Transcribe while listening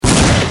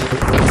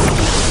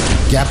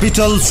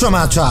Capital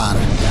समाचार।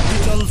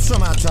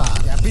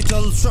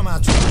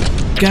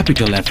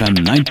 Capital FM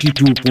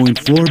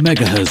 92.4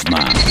 megahertz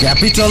मा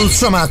capital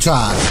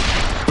समाचार।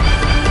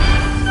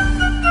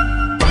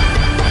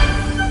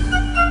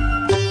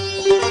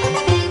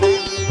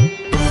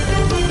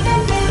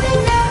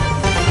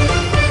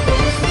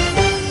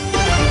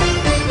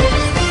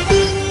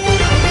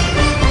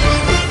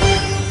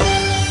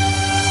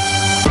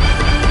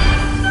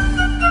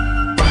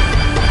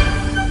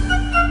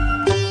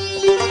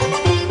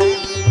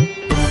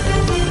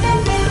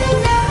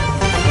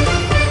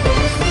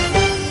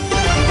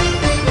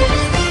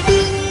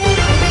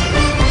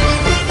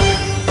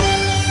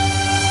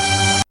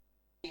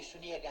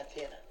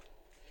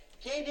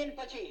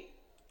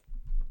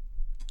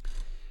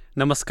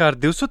 नमस्कार,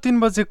 दिउँसो 3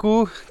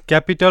 बजेको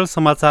क्यापिटल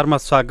समाचारमा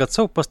स्वागत छ।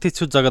 उपस्थित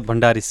छु जगत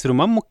भण्डारी।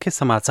 सुरुमा मुख्य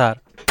समाचार।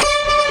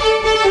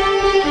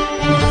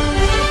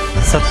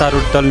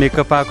 सत्तारूढ दल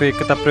नेकपाको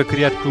एकता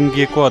प्रक्रिया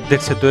टुङ्गिएको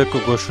अध्यक्षद्वयको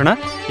घोषणा।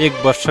 1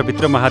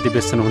 वर्षभित्र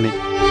महाधिवेशन हुने।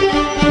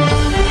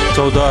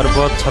 14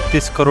 अर्ब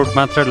 36 करोड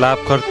मात्र लाभ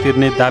कर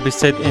तिर्ने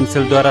दाबीसहित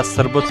एनसेलद्वारा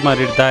सर्वोच्चमा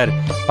रिट दायर।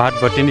 भाट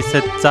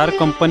भटिनीसहित 4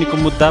 कम्पनीको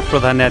मुद्दा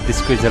प्रधान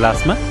न्यायाधीशको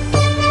इजलासमा।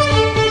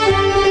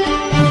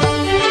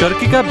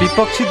 टर्कीका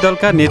विपक्षी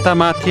दलका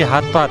नेतामाथि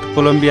हातपात।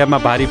 कोलम्बियामा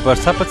भारी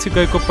वर्षापछि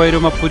गएको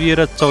पहिरोमा पुरिएर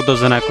 14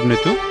 जनाको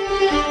मृत्यु।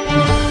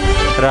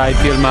 र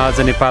आइपिएलमा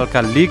आज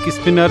नेपालका लिग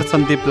स्पिनर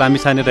सन्दीप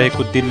लामिछाने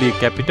रहेको दिल्ली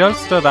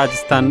क्यापिटल्स र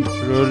राजस्थान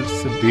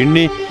रोयल्स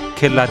भिड्ने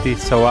खेल राति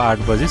 8:15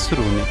 बजे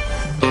सुरु हुने।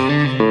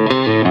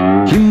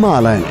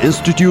 Himalayan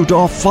Institute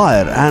of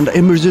Fire and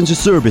Emergency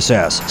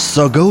Services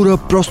सगौरव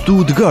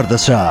प्रस्तुत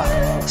गर्दछ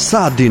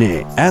 7 दिने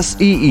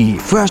SEE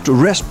first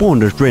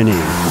responder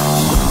training.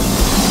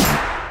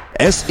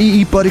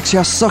 SEE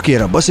परीक्षा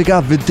सकेर बसेका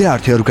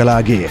विद्यार्थीहरूका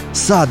लागि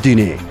 7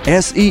 दिने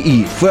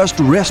एसईई फर्स्ट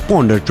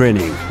रेस्पोन्डर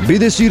ट्रेनिङ।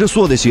 विदेशी र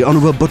स्वदेशी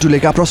अनुभव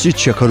बटुलेका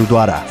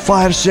प्रशिक्षकहरूद्वारा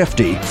fire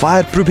safety,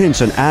 fire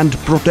prevention and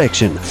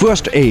protection,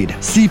 first aid,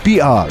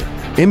 CPR,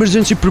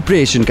 emergency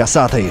प्रिपरेसनका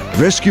साथै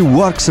रेस्क्यु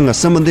वर्कसँग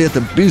सम्बन्धित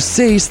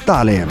विशेष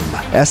तालिम।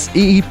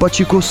 एसईई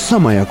पछिको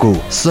समयको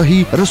सही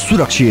र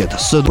सुरक्षित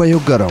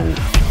सदुपयोग गरौँ।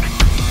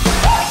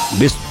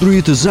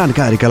 विस्तृत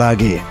जानकारीका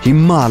लागि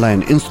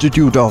Himalayan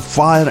Institute of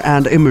Fire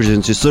and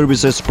Emergency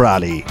Services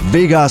प्राली,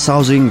 Vegas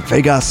housing,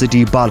 Vegas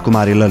city,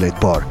 Balkumari,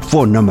 Lalitpur.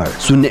 Phone number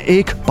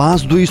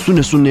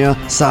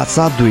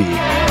 0152000772।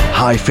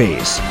 हाई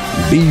फेस,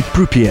 be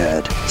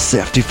prepared,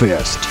 safety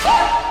first.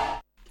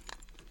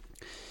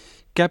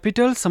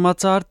 Capital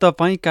समाचार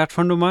तपाईँ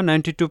काठमाडौँमा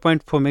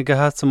 92.4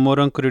 मेगाहर्ज,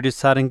 मोरङको रेडियो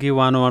सारङ्गी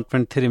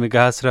 101.3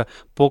 मेगाहर्ज र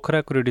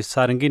पोखराको रेडियो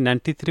सारङ्गी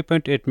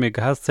 93.8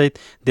 मेगाहर्ज सहित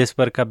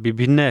देशभरका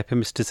विभिन्न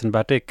एफएम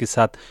स्टेशनबाट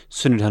एकैसाथ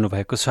सुनिरहनु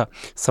भएको छ।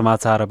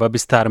 समाचार अब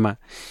विस्तारमा।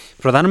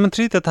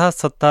 प्रधानमन्त्री तथा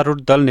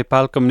सत्तारूढ दल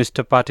नेपाल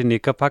कम्युनिस्ट पार्टी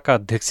नेकपाका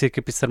अध्यक्ष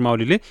केपी शर्मा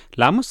ओलीले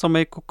लामो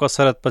समयको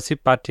कसरतपछि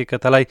पार्टी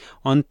एकतालाई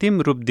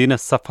अन्तिम रूप दिन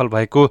सफल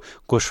भएको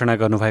घोषणा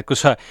गर्नुभएको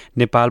छ।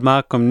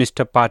 नेपालमा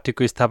कम्युनिस्ट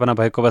पार्टीको स्थापना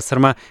भएको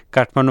अवसरमा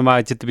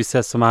काठमाडौँमा आयोजित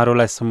विशेष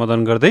समारोहलाई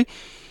सम्बोधन गर्दै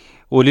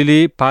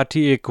ओलीले पार्टी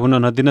एक हुन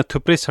नदिन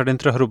थुप्रै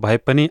षड्यन्त्रहरू भए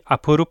पनि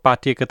आफूहरू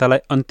पार्टी एकतालाई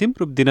अन्तिम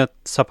रूप दिन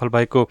सफल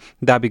भएको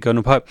दावी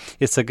गर्नुभयो।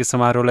 यसअघि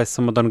समारोहलाई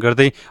सम्बोधन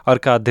गर्दै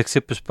अर्का अध्यक्ष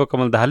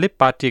पुष्पकमल दाहालले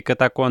पार्टी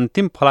एकताको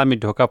अन्तिम फलामी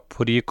ढोका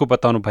फोरिएको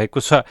बताउनु भएको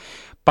छ।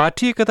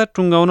 पार्टी एकता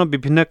टुङ्गाउन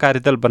विभिन्न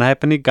कार्यदल बनाए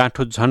पनि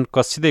गाँठो झन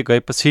कसिँदै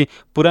गएपछि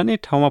पुरानै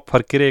ठाउँमा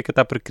फर्केर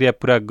एकता प्रक्रिया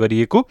पूरा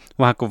गरिएको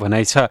उहाँको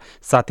भनाइ छ।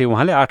 साथै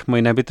उहाँले 8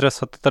 महिनाभित्र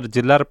 77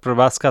 जिल्ला र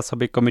प्रवासका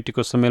सबै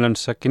कमिटीको सम्मेलन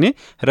सकिने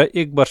र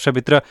 1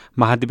 वर्षभित्र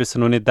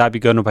महाधिवेशन हुने दावी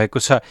गर्नुभएको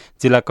छ।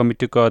 जिल्ला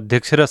कमिटीको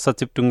अध्यक्ष र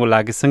सचिव टुङ्गो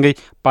लागेसँगै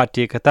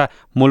पार्टी एकता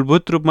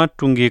मूलभूत रूपमा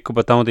टुङ्गिएको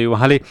बताउँदै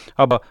उहाँले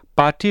अब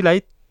पार्टीलाई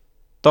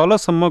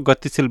तलसम्म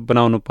गतिशील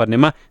बनाउनु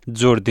पर्नेमा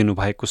जोड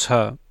दिनुभएको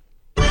छ।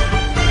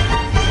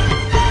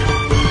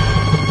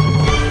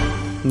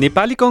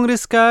 नेपाली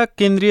कङ्ग्रेसका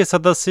केन्द्रीय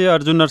सदस्य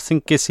अर्जुन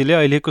नरसिंह केसीले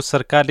अहिलेको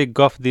सरकारले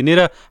गफ दिने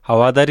र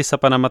हावादारी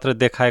सपना मात्र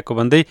देखाएको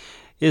भन्दै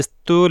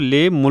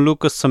यस्तोले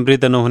मुलुक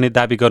समृद्ध नहुने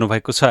दावी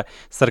गर्नुभएको छ।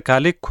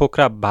 सरकारले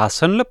खोक्रा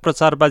भाषण र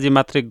प्रचारबाजी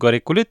मात्रै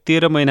गरेकोले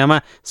 13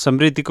 महिनामा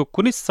समृद्धिको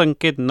कुनै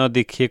सङ्केत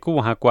नदेखिएको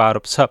उहाँको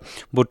आरोप छ।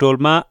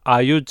 बुटोलमा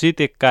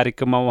आयोजित एक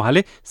कार्यक्रममा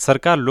उहाँले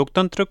सरकार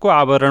लोकतन्त्रको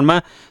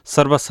आवरणमा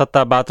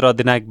सर्वसत्तावाद र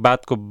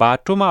अधिनायकवादको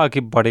बाटोमा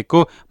अघि बढेको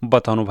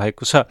बताउनु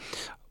भएको छ।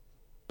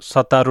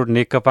 सत्तारूढ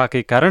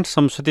नेकपाकै कारण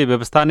संसदीय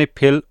व्यवस्था नै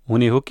फेल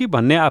हुने हो कि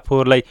भन्ने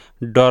आफूहरूलाई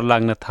डर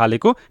लाग्न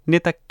थालेको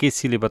नेता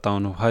केसीले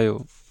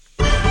बताउनुभयो।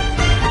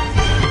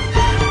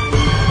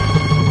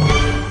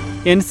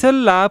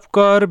 एनसेल लाभ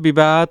कर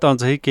विवाद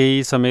अझै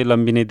केही समय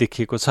लम्बिने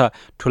देखिएको छ।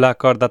 ठूला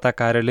करदाता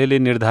कार्यालयले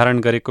निर्धारण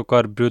गरेको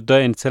कर विरुद्ध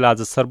एनसेल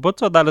आज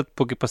सर्वोच्च अदालत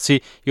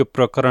पुगेपछि यो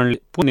प्रकरणले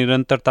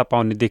निरन्तरता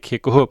पाउने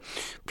देखिएको हो।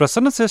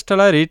 प्रसन्न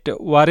श्रेष्ठलाई रिट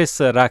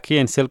वारेस राखी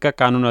एनसेलका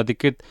कानून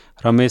अधिकृत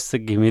रमेश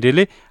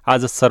घिमिरेले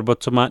आज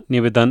सर्वोच्चमा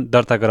निवेदन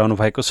दर्ता गराउनु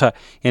भएको छ।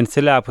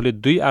 एनसेलले आफूले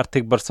 2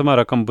 आर्थिक वर्षमा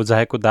रकम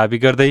बुझाएको दावी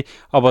गर्दै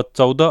अब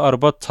 14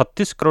 अर्ब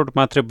 36 करोड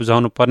मात्रै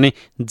बुझाउनु पर्ने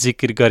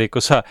जिकिर गरेको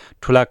छ।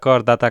 ठूला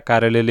करदाता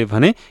कार्यालयले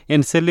भने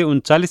एनसेलले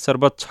 39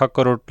 अर्ब 6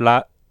 करोड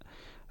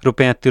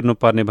रुपियाँ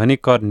तिर्नुपर्ने भनी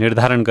कर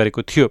निर्धारण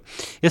गरेको थियो।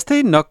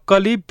 यस्तै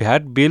नक्कली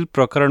भ्याट बिल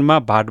प्रकरणमा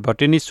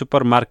भाटभटेनी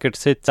सुपरमार्केट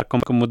से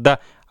चाकमको मुद्दा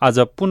आज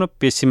पुनः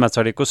पेशीमा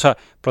चढेको छ।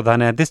 प्रधान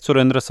न्यायाधीश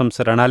सुरेन्द्र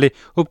शमशेर राणाले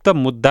उक्त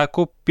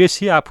मुद्दाको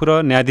पेशी आफू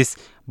र न्यायाधीश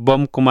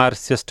बम कुमार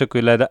श्रेष्ठको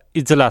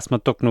इजलासमा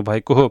तोक्नु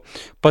भएको हो।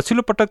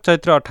 पछिल्लो पटक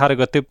चैत्र 18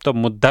 गते उक्त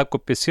मुद्दाको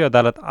पेशी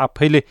अदालत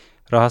आफैले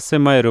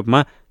रहस्यमय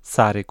रूपमा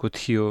सारेको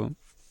थियो।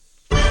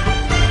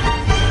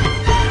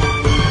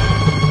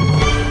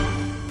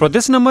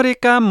 प्रदेश नम्बर 1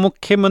 का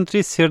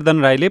मुख्यमन्त्री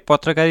शेरधन राईले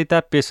पत्रकारिता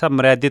पेशा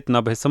मर्यादित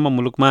नभएसम्म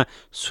मुलुकमा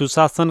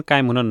सुशासन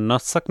कायम हुन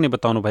नसक्ने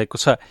बताउनु भएको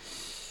छ।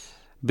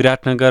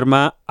 विराटनगरमा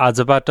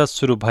आजबाट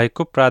सुरु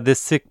भएको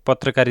प्रादेशिक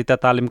पत्रकारिता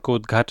तालिमको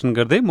उद्घाटन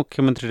गर्दै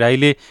मुख्यमन्त्री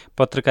राईले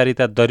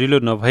पत्रकारिता दरिलो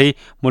नभई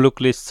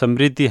मुलुकले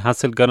समृद्धि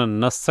हासिल गर्न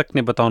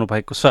नसक्ने बताउनु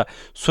भएको छ।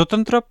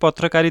 स्वतन्त्र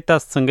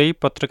पत्रकारितासँगै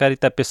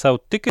पत्रकारिता पेशा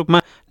उत्तिकै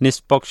रूपमा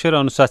निष्पक्ष र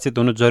अनुशासित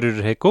हुनु जरुरी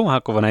रहेको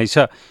उहाँको भनाइ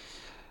छ।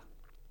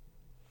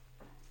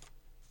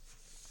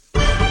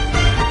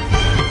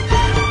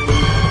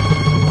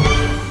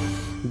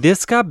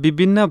 देशका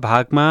विभिन्न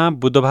भागमा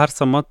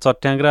बुधबारसम्म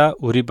चट्याङ र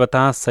हुरी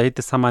बतास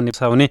सहित सामान्य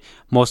हुने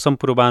मौसम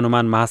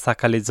पूर्वानुमान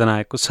महाशाखाले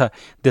जनाएको छ।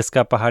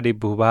 देशका पहाडी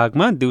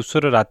भूभागमा दिउँसो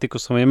र रातिको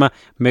समयमा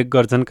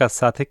मेघगर्जनका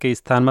साथै केही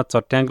स्थानमा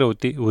चट्याङ र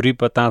हुरी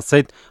बतास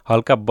सहित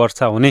हल्का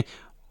वर्षा हुने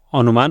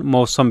अनुमान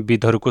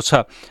मौसमविदहरूको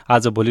छ।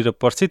 आज भोलि र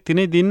पर्सि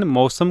तीनै दिन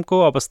मौसमको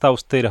अवस्था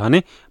उस्तै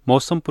रहने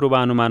मौसम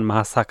पूर्वानुमान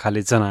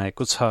महाशाखाले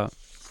जनाएको छ।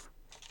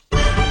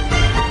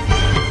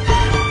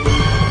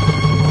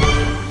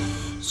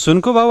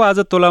 सुनको भाव आज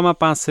तोलामा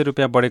 500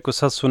 रुपियाँ बढेको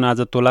छ। सुन आज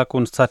तोलाको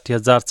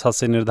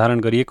 59,600 निर्धारण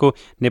गरिएको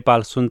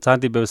नेपाल सुन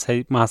चाँदी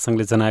व्यवसायी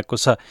महासंघले जनाएको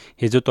छ।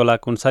 हिजो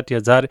तोलाको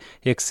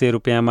 59,100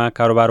 रुपियाँमा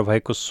कारोबार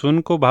भएको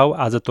सुनको भाव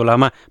आज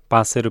तोलामा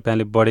 500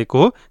 रुपियाँले बढेको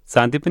हो।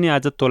 चाँदी पनि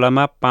आज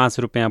तोलामा 5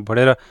 रुपियाँ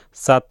बढेर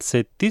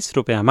 730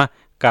 रुपियाँमा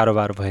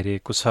कारोबार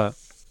भइरहेको छ।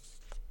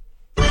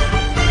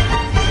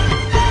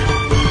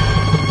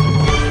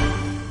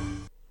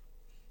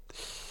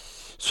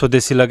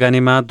 स्वदेशी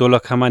लगानीमा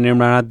दोलखामा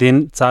निर्माणाधीन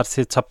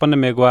 456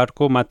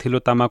 मेगावाटको माथिल्लो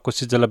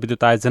तामाकोशी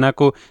जलविद्युत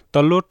आयोजनाको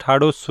तल्लो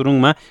ठाडो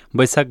सुरुङमा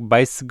वैशाख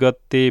 22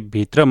 गते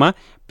भित्रमा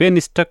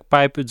पेनस्टक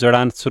पाइप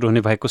जडान सुरु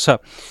हुने भएको छ।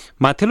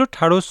 माथिल्लो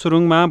ठाडो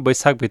सुरुङमा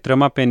वैशाख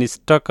भित्रमा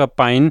पेनस्टक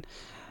पाइन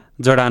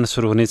जडान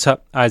सुरु हुनेछ।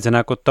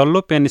 आयोजनाको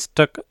तल्लो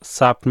पेनस्टक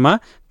साफ्टमा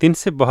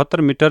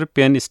 372 मिटर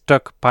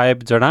पेनस्टक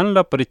पाइप जडान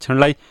र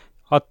परीक्षणलाई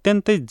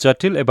अत्यन्तै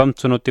जटिल एवं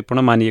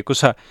चुनौतीपूर्ण मानिएको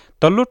छ।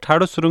 तल्लो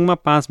ठाडो सुरुङमा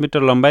 5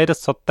 मिटर लम्बाइ र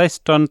 27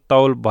 टन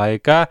तौल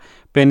भएका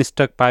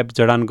पेनस्टक पाइप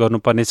जडान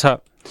गर्नुपर्नेछ।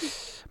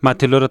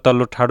 माथिल्लो र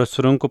तल्लो ठाडो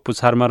सुरुङको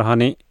पुछारमा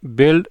रहने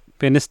बेल्ट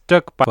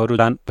पेनस्टक पाइपहरू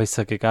जडान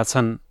भइसकेका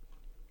छन्।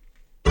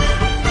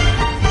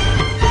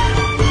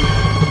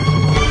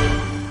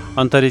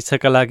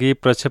 अन्तरिक्षका लागि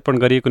प्रक्षेपण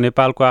गरिएको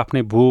नेपालको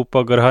आफ्नै भू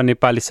उपग्रह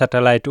नेपाली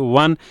स्याटेलाइट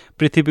 1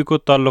 पृथ्वीको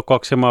तल्लो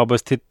कक्षमा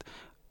अवस्थित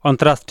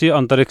अन्तर्राष्ट्रिय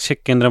अन्तरिक्ष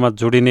केन्द्रमा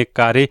जोडिने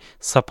कार्य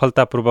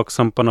सफलतापूर्वक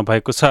सम्पन्न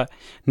भएको छ।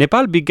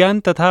 नेपाल विज्ञान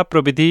तथा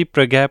प्रविधि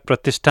प्रज्ञा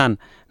प्रतिष्ठान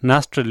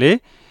नास्ट्रले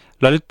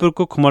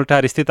ललितपुरको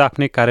खुमलटार स्थित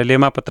आफ्नै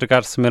कार्यालयमा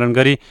पत्रकार सम्मेलन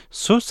गरी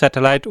सो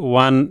स्याटेलाइट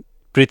 1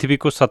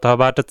 पृथ्वीको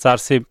सतहबाट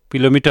 400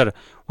 किलोमिटर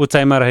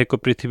उचाइमा रहेको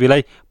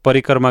पृथ्वीलाई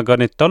परिक्रमा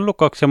गर्ने तल्लो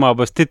कक्षमा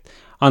अवस्थित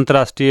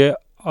अन्तर्राष्ट्रिय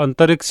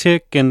अन्तरिक्ष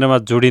केन्द्रमा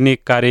जोडिने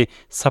कार्य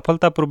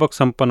सफलतापूर्वक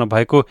सम्पन्न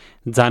भएको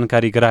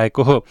जानकारी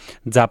गराएको हो।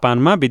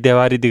 जापानमा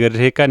विद्यावारिधि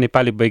गरिरहेका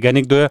नेपाली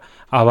वैज्ञानिकद्वय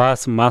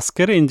आवास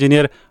मास्के र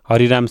इन्जिनियर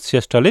हरिराम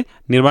श्रेष्ठले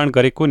निर्माण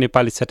गरेको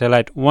नेपाली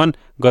स्याटेलाइट 1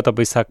 गत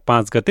वैशाख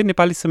 5 गते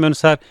नेपाली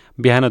समयअनुसार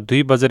बिहान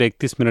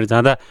 2:31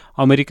 जाँदा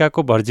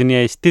अमेरिकाको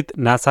भर्जिनिया स्थित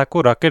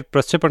नासाको रकेट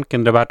प्रक्षेपण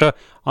केन्द्रबाट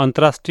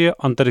अन्तर्राष्ट्रिय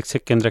अन्तरिक्ष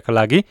केन्द्रका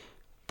लागि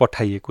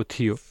पठाइएको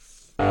थियो।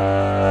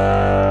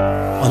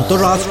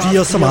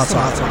 अन्तर्राष्ट्रिय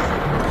समाचार।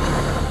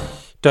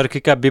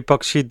 टर्कीका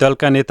विपक्षी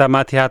दलका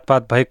नेतामाथि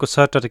हातपात भएको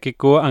छ।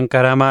 टर्कीको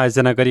अंकारामा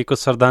आयोजना गरिएको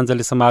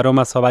श्रद्धाञ्जली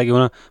समारोहमा सहभागी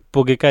हुन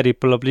पुगेका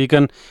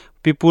रिपब्लिकन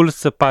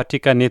पिपुल्स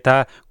पार्टीका नेता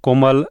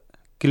कोमल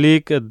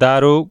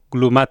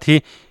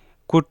क्लिकदारोग्लुमाथि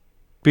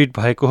कुटपिट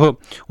भएको हो।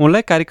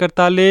 उनलाई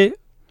कार्यकर्ताले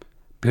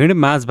भिड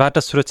माझबाट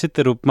सुरक्षित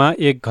रूपमा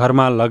एक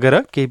घरमा लगेर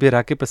केही बेर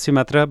राखेपछि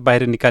मात्र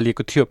बाहिर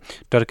निकालिएको थियो।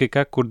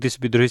 टर्कीका कुर्दिश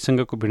विद्रोही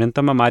संघको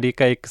भिडन्तमा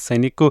मारिएका एक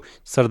सैनिकको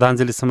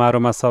श्रद्धाञ्जली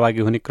समारोहमा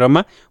सहभागी हुने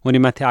क्रममा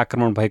उनीमाथि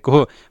आक्रमण भएको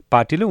हो।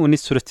 पार्टीले उनी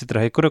सुरक्षित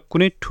रहेको र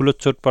कुनै ठूलो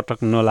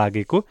चोटपटक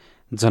नलागेको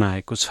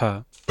जनाएको छ।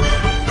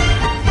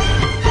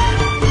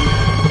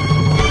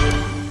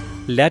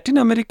 ल्याटिन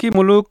अमेरिकी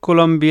मुलुक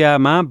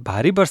कोलम्बियामा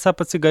भारी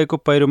वर्षापछि गएको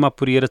पहिरोमा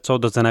पुरिएर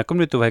 14 जनाको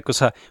मृत्यु भएको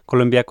छ।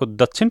 कोलम्बियाको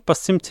दक्षिण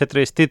पश्चिम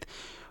क्षेत्र स्थित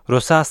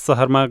रोसास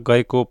शहरमा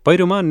गएको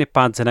पहिरोमा अन्य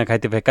 5 जना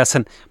घाइते भएका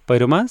छन्।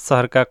 पहिरोमा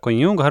शहरका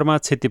कैयौं घरमा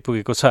क्षति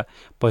पुगेको छ।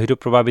 पहिरो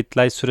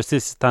प्रभावितलाई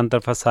सुरक्षित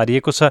स्थानतर्फ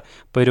सारिएको छ।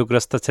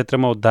 पहिरोग्रस्त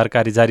क्षेत्रमा उद्धार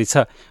कार्य जारी छ।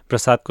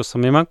 बर्सातको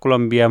समयमा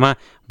कोलम्बियामा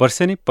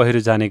वर्षेनी पहिरो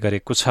जाने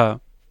गरेको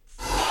छ।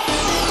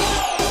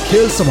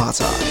 खेल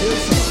समाचार।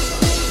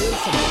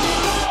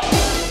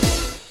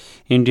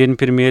 इन्डियन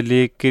प्रिमियर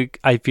लिग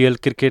आइपिएल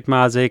क्रिकेटमा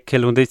आज एक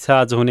खेल हुँदैछ।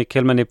 आज हुने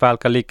खेलमा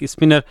नेपालका लेग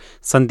स्पिनर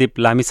सन्दीप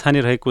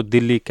लामिछाने रहेको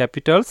दिल्ली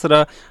क्यापिटल्स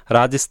र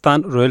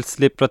राजस्थान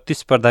रोयल्सले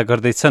प्रतिस्पर्धा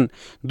गर्दैछन्।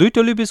 दुई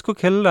टोलीबीचको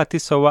खेल राति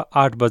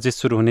 8:15 बजे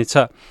सुरु हुनेछ।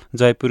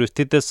 जयपुर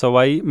स्थित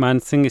सवाई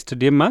मानसिंह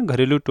स्टेडियममा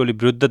घरेलु टोली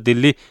विरुद्ध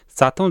दिल्ली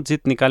 7औं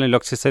जित निकाल्ने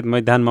लक्ष्यसहित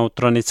मैदानमा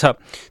उत्रनेछ।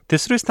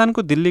 तेस्रो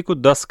स्थानको दिल्लीको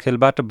 10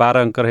 खेलबाट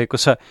 12 अङ्क रहेको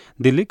छ।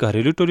 दिल्ली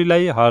घरेलु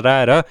टोलीलाई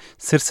हराएर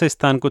शीर्ष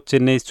स्थानको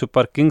चेन्नई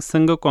सुपर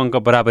किङ्ससँगको अङ्क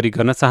बराबरी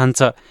गर्न चाहन्छ।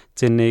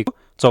 चेन्नईको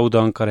 14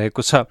 अङ्क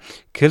रहेको छ।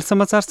 खेल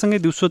समाचारसँगै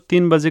दिउँसो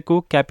 3 बजेको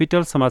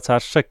क्यापिटल समाचार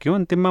सकियो।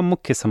 अन्तिममा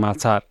मुख्य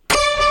समाचार।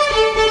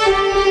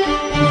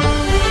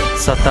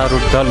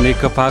 सत्तारूढ दल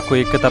नेकपाको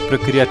एकता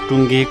प्रक्रिया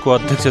टुङ्गिएको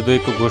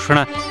अध्यक्षद्वयको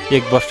घोषणा।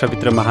 1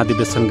 वर्षभित्र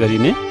महाधिवेशन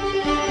गरिने।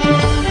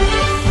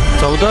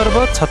 14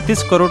 अर्ब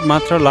 36 करोड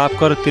मात्र लाभ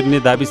कर तिर्ने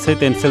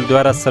दाबीसहित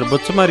एनसेलद्वारा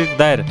सर्वोच्चमा रिट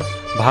दायर।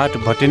 भाट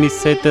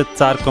भटेनीसहित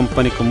 4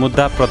 कम्पनीको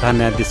मुद्दा प्रधान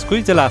न्यायाधीशको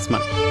इजलासमा।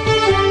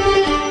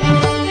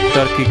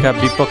 टर्कीका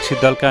विपक्षी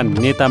दलका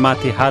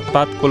नेतामाथि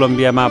हातपात।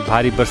 कोलम्बियामा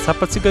भारी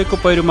वर्षापछि गएको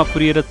पहिरोमा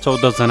पुरिएर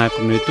 14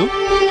 जनाको मृत्यु।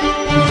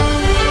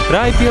 र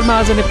आइपिएलमा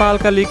आज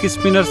नेपालका लिग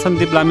स्पिनर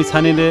सन्दीप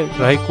लामिछानेले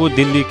रहेको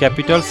दिल्ली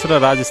क्यापिटल्स र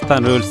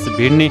राजस्थान रोयल्स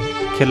भिड्ने।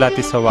 खेल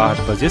राति 8:15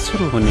 बजे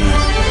सुरु हुने।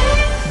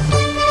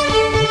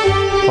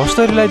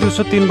 हस्तरीलाई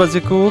दिउँसो 3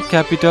 बजेको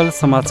क्यापिटल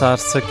समाचार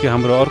सकियो।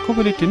 हाम्रो अर्को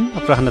बुलेटिन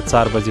अपराह्न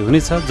 4 बजे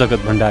हुनेछ।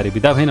 जगत भण्डारी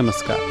बिदा भई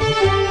नमस्कार।